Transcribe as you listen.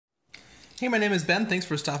Hey, my name is Ben. Thanks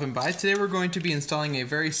for stopping by. Today we're going to be installing a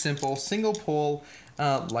very simple single pole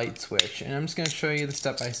light switch, and I'm just going to show you the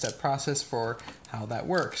step-by-step process for how that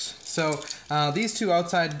works. So these two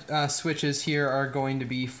outside switches here are going to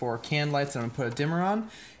be for can lights, and I'm going to put a dimmer on,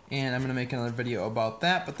 and I'm going to make another video about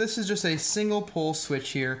that. But this is just a single pole switch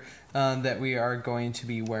here that we are going to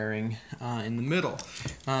be wiring in the middle.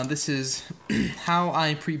 This is how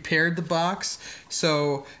I prepared the box.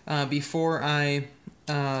 So before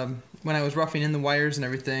when I was roughing in the wires and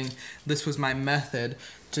everything, this was my method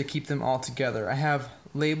to keep them all together. I have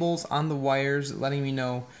labels on the wires letting me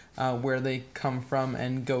know where they come from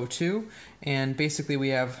and go to, and basically we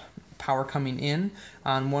have power coming in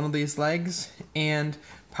on one of these legs and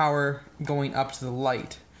power going up to the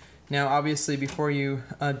light. Now obviously before you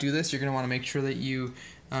do this, you're going to want to make sure that you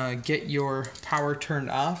get your power turned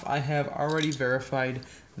off. I have already verified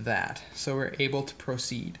that, so we're able to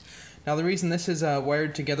proceed. Now the reason this is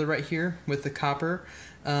wired together right here with the copper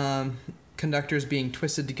conductors being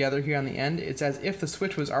twisted together here on the end, it's as if the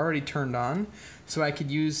switch was already turned on, so I could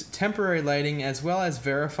use temporary lighting as well as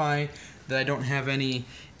verify that I don't have any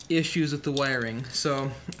issues with the wiring.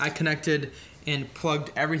 So I connected and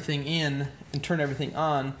plugged everything in and turned everything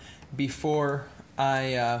on before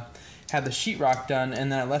I had the sheetrock done,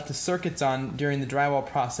 and then I left the circuits on during the drywall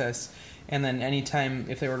process, and then anytime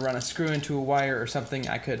if they were to run a screw into a wire or something,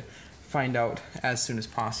 I could find out as soon as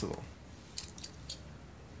possible.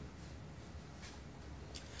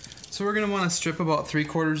 So we're going to want to strip about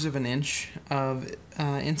 3/4 of an inch of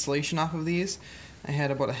insulation off of these. I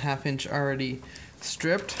had about a 1/2 inch already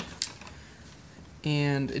stripped,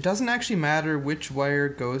 and it doesn't actually matter which wire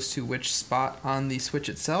goes to which spot on the switch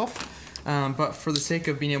itself, but for the sake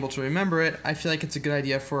of being able to remember it, I feel like it's a good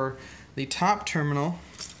idea for the top terminal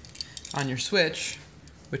on your switch,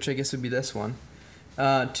 which I guess would be this one,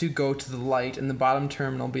 to go to the light, and the bottom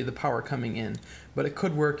terminal be the power coming in. But it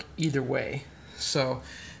could work either way. So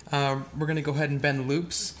we're going to go ahead and bend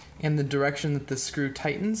loops in the direction that the screw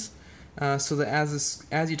tightens, so that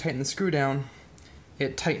as you tighten the screw down,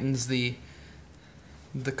 it tightens the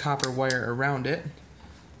copper wire around it.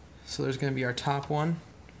 So there's going to be our top one,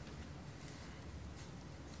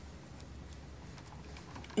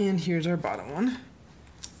 and here's our bottom one.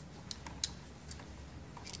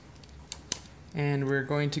 And we're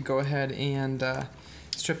going to go ahead and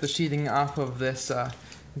strip the sheathing off of this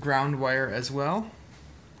ground wire as well.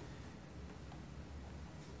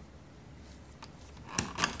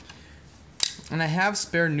 And I have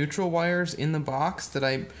spare neutral wires in the box that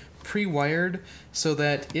I pre-wired so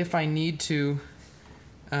that if I need to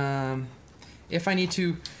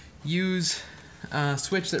use a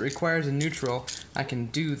switch that requires a neutral, I can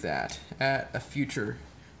do that at a future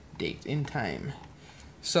date in time.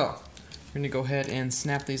 So we're going to go ahead and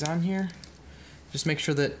snap these on here. Just make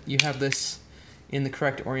sure that you have this in the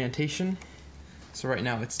correct orientation. So right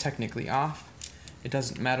now it's technically off. It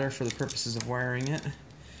doesn't matter for the purposes of wiring it,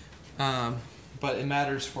 but it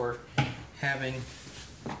matters for having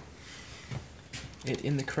it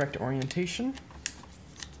in the correct orientation.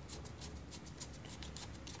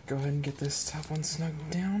 Go ahead and get this top one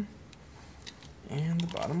snugged down, and the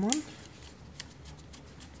bottom one.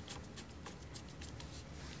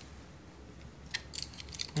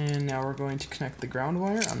 And now we're going to connect the ground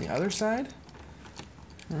wire on the other side,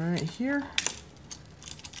 right here.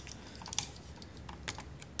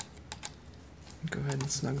 Go ahead and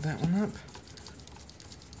snug that one up.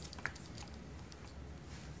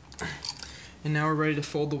 And now we're ready to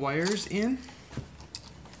fold the wires in.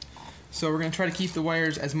 So we're going to try to keep the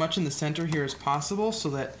wires as much in the center here as possible so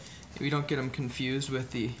that we don't get them confused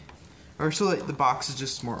with so that the box is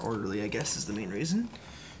just more orderly, I guess is the main reason.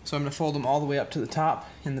 So I'm going to fold them all the way up to the top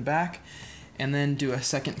in the back, and then do a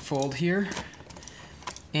second fold here.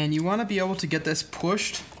 And you want to be able to get this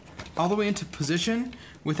pushed all the way into position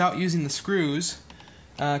without using the screws,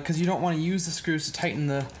 because you don't want to use the screws to tighten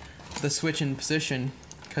the switch in position,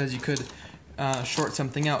 because you could short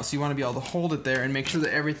something out. So you want to be able to hold it there and make sure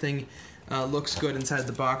that everything looks good inside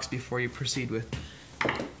the box before you proceed with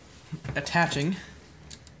attaching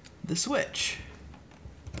the switch.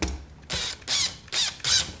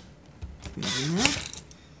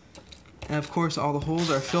 And of course all the holes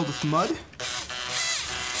are filled with mud.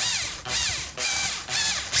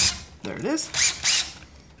 There it is.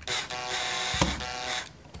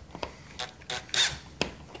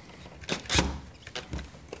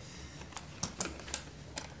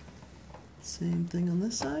 Same thing on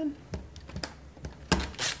this side.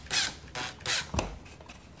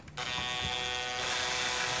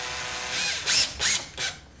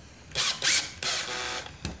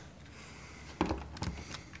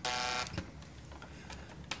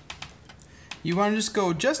 You want to just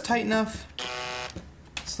go just tight enough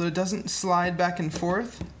so that it doesn't slide back and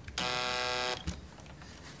forth.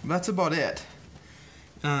 That's about it.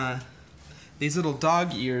 These little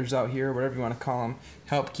dog ears out here, whatever you want to call them,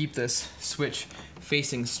 help keep this switch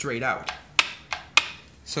facing straight out.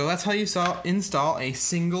 So that's how you install a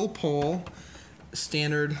single pole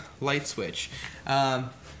standard light switch.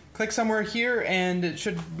 Click somewhere here and it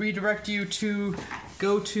should redirect you to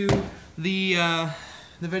go to the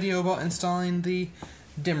video about installing the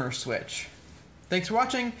dimmer switch. Thanks for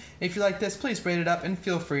watching. If you like this, please rate it up and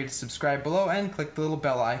feel free to subscribe below and click the little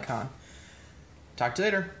bell icon. Talk to you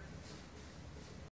later.